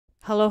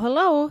Hello,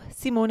 hello,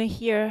 Simone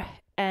here,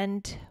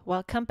 and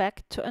welcome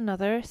back to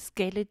another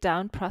Scale It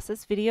Down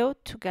process video.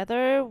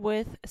 Together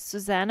with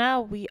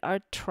Susanna, we are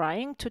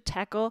trying to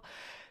tackle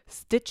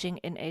stitching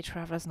in a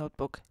traveler's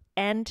notebook,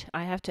 and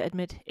I have to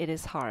admit, it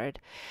is hard.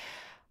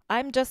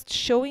 I'm just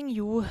showing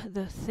you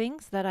the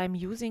things that I'm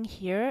using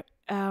here.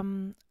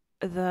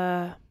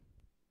 The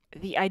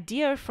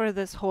idea for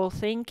this whole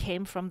thing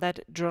came from that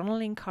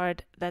journaling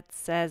card that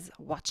says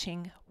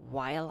watching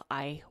while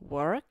I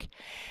work,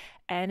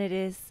 and it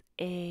is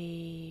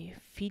a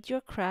Feed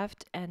Your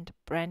Craft and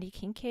Brandy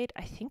Kincaid,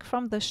 I think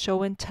from the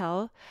Show and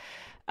Tell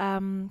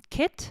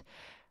kit.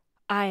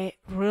 I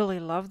really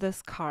love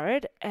this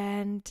card,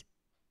 and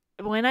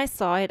when I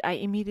saw it, I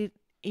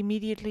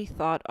immediately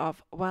thought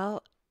of,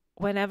 well,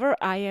 whenever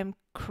I am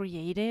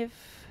creative,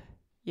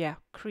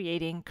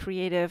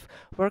 creative,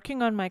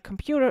 working on my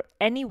computer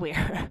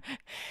anywhere,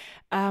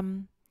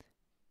 um,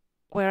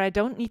 where I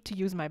don't need to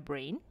use my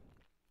brain,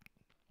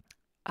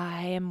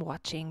 I am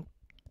watching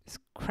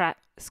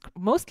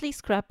mostly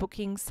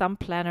scrapbooking, some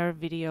planner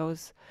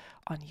videos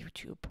on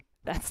YouTube.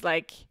 That's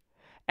like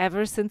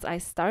ever since I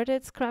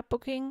started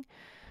scrapbooking,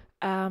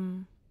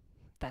 um,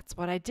 that's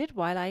what I did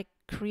while I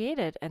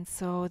created. And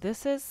so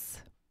this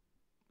is,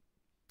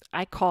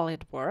 I call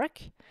it work.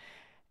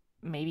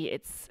 Maybe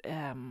it's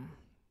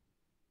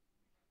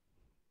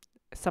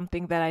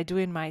something that I do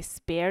in my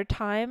spare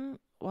time.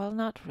 Well,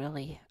 not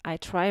really. I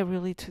try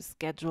really to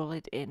schedule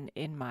it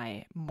in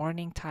my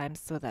morning times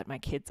so that my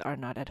kids are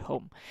not at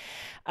home.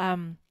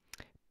 Um,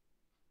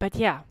 but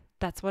yeah,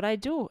 that's what I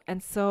do.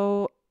 And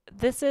so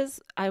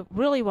I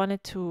really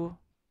wanted to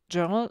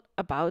journal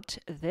about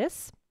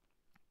this.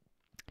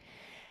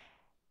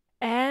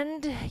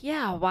 And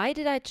yeah, why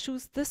did I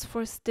choose this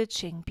for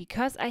stitching?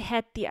 Because I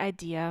had the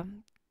idea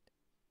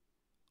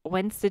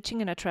when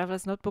stitching in a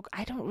traveler's notebook,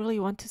 I don't really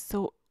want to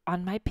sew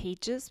on my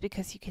pages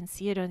because you can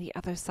see it on the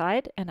other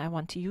side, and I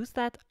want to use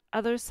that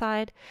other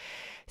side.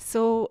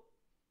 So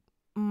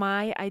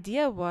my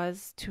idea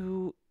was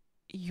to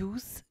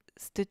use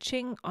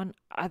stitching on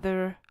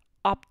other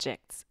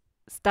objects,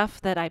 stuff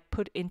that I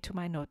put into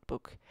my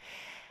notebook.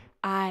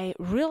 I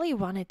really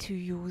wanted to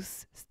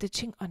use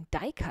stitching on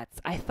die cuts.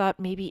 I thought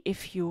maybe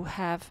if you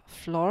have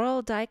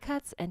floral die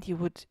cuts and you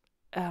would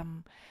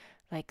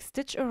like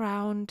stitch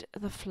around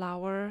the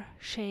flower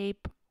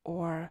shape,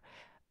 or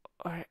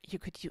you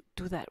could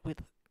do that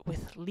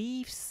with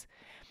leaves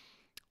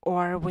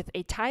or with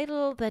a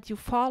title that you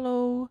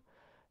follow.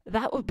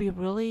 That would be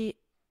really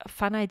a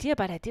fun idea,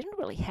 but I didn't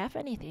really have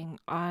anything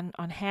on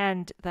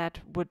hand that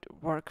would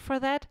work for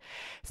that.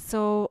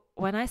 So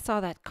when I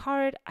saw that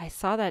card, I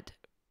saw that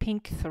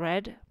pink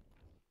thread.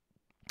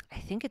 I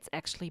think it's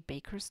actually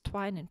baker's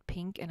twine in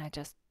pink, and I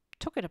just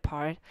took it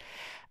apart.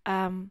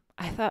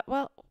 I thought,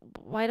 well,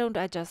 why don't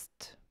I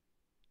just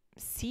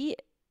see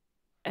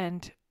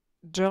and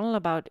journal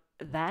about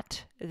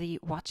that, the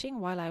watching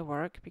while I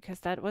work,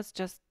 because that was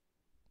just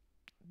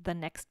the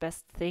next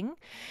best thing,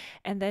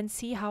 and then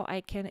see how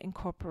I can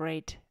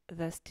incorporate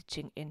the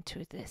stitching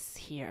into this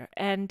here.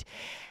 And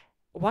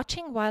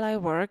watching while I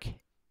work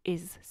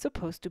is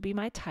supposed to be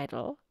my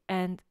title.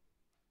 And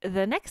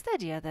the next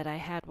idea that I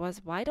had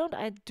was, why don't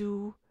I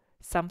do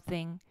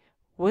something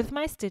with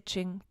my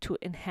stitching to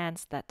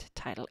enhance that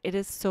title? It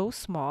is so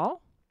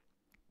small,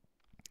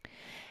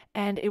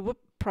 and it would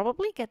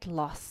probably get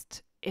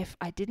lost if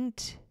I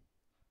didn't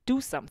do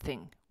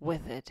something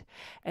with it.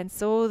 And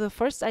so the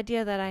first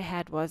idea that I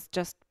had was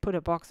just put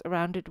a box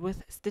around it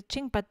with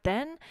stitching. But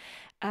then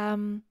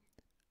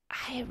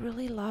I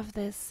really love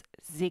this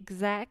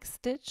zigzag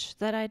stitch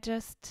that I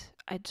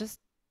just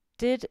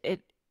did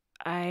it.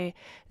 I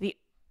the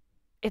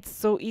It's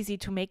so easy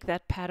to make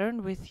that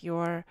pattern with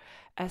your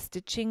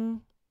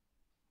stitching,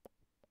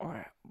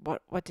 or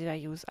what did I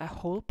use? A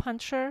hole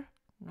puncher?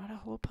 Not a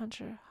hole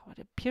puncher. What,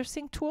 a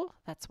piercing tool?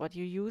 That's what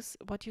you use.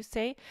 What you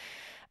say?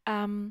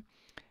 Um,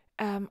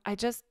 I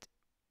just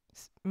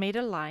made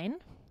a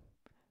line,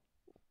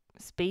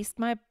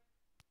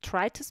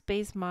 tried to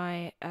space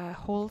my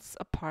holes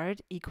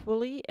apart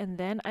equally, and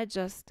then I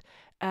just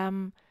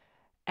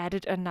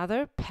added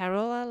another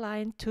parallel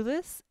line to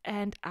this,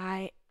 and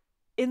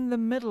in the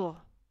middle,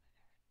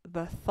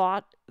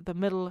 the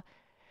middle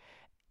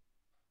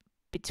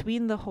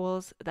between the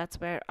holes, that's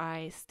where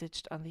I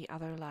stitched on the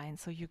other line.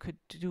 So you could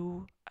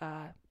do,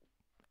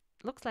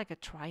 looks like a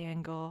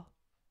triangle.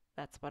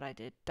 That's what I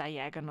did,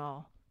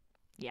 diagonal.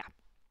 Yeah.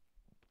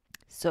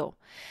 So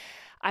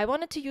I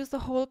wanted to use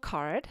the whole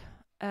card.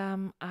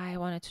 I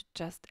wanted to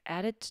just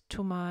add it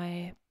to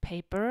my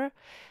paper,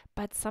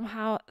 but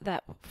somehow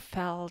that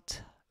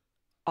felt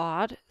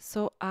odd.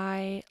 So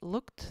I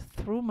looked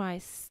through my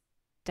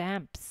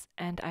stamps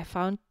and I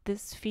found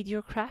this Feed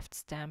Your Craft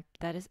stamp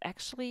that is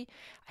actually,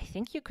 I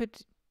think you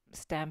could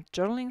stamp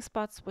journaling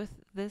spots with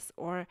this,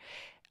 or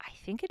I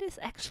think it is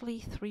actually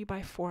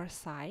 3x4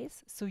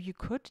 size. So you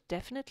could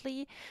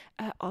definitely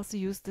also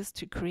use this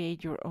to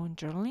create your own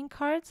journaling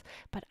cards,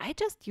 but I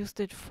just used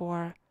it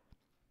for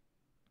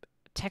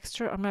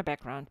texture on my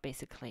background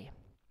basically.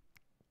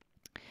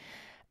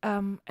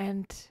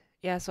 And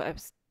yeah, so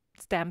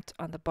stamped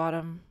on the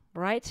bottom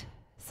right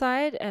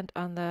side and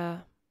on the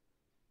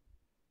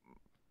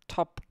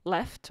top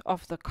left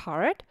of the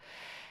card.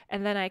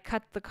 And then I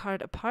cut the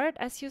card apart,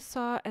 as you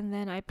saw, and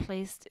then I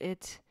placed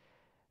it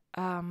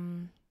a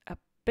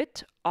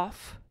bit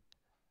off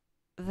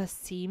the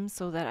seam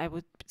so that I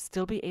would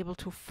still be able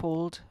to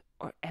fold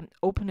or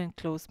open and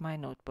close my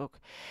notebook.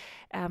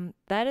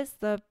 That is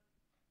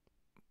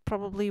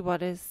probably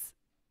what is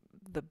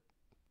the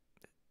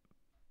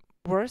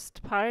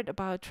worst part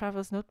about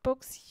traveler's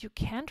notebooks. You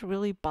can't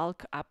really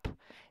bulk up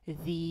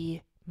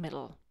the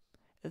middle,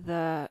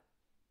 the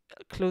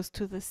close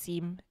to the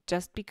seam,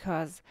 just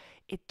because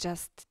it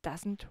just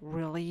doesn't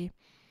really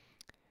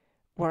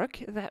work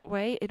that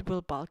way. It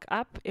will bulk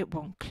up, it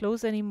won't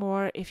close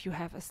anymore. If you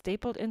have a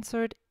stapled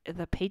insert,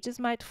 the pages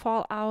might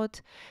fall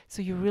out.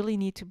 So you really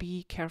need to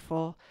be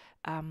careful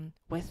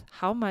with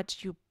how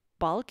much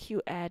bulk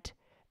you add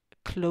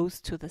close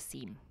to the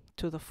seam,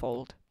 to the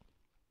fold.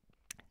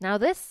 Now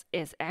this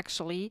is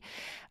actually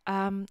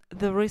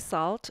the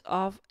result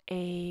of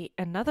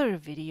another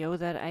video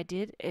that I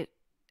did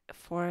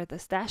for the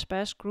Stash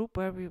Bash group,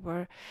 where we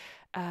were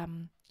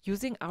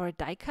using our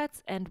die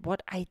cuts. And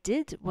what I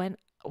did when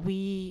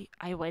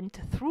I went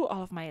through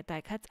all of my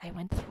die cuts, I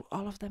went through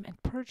all of them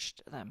and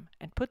purged them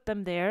and put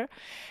them there.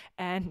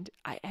 And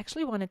I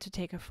actually wanted to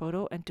take a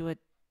photo and do a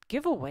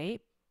giveaway,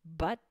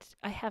 but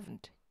I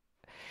haven't.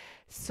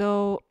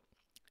 So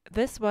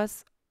this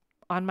was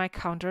on my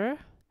counter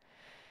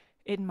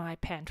in my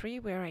pantry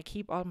where I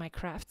keep all my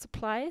craft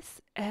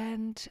supplies,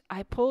 and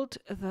I pulled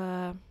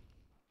the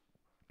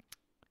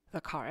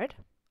card.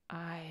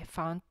 I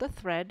found the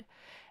thread,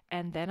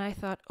 and then I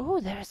thought, oh,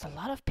 there's a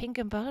lot of pink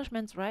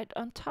embellishments right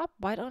on top.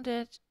 Why don't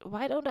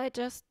I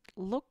just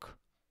look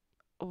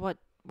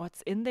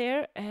what's in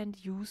there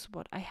and use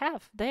what I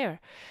have there?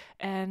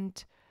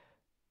 And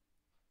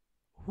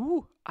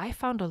I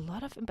found a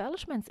lot of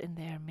embellishments in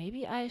there.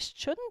 Maybe I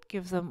shouldn't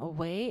give them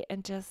away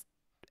and just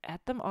add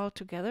them all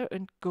together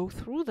and go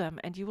through them.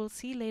 And you will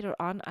see later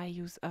on I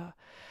use a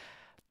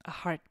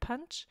heart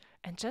punch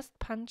and just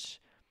punch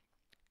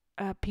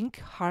pink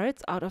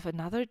hearts out of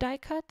another die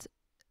cut.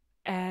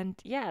 And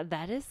yeah,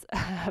 that is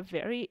a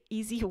very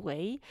easy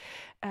way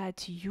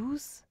to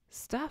use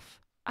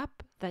stuff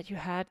up that you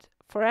had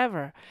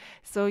forever.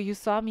 So you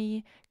saw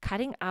me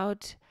cutting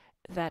out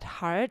that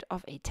heart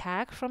of a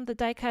tag from the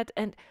die cut,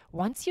 and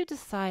once you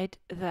decide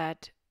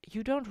that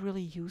you don't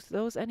really use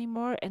those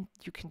anymore and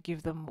you can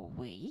give them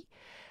away,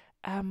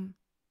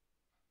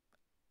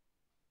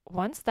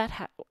 once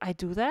that I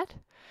do that,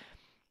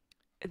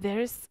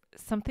 there's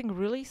something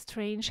really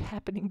strange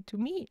happening to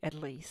me, at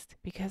least,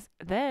 because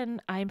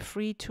then I'm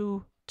free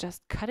to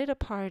just cut it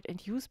apart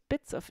and use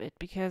bits of it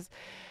because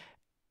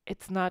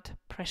it's not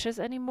precious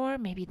anymore.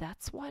 Maybe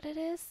that's what it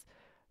is.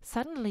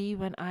 Suddenly,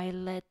 when I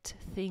let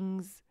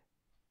things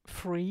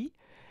free,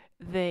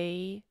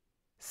 I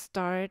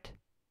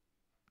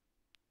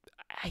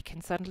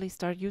can suddenly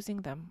start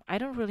using them. I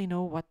don't really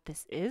know what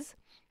this is,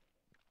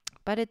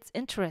 but it's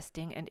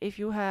interesting. And if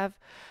you have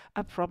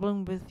a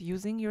problem with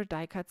using your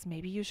die cuts,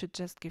 maybe you should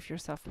just give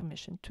yourself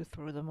permission to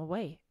throw them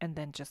away, and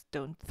then just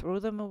don't throw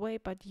them away,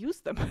 but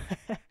use them.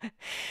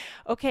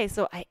 Okay,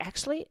 so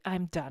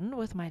I'm done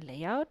with my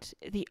layout.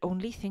 The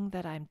only thing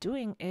that I'm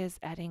doing is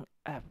adding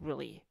a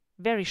really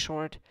very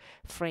short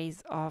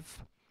phrase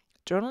of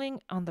journaling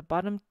on the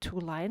bottom 2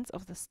 lines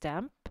of the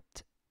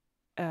stamped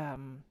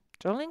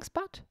journaling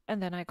spot,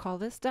 and then I call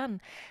this done.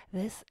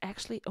 This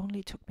actually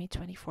only took me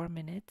 24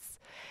 minutes,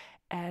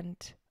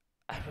 and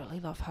I really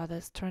love how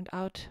this turned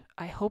out.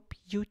 I hope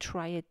you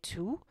try it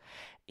too.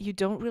 You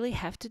don't really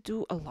have to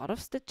do a lot of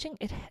stitching.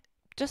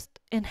 Just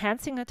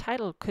enhancing a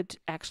title could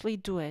actually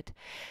do it.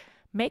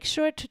 Make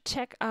sure to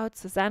check out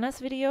Suzanna's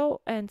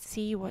video and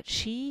see what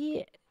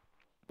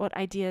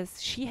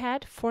ideas she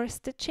had for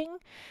stitching.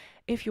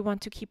 If you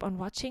want to keep on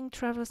watching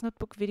Traveler's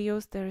Notebook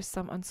videos, there is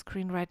some on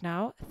screen right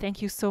now.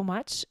 Thank you so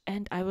much,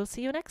 and I will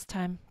see you next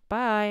time.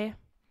 Bye!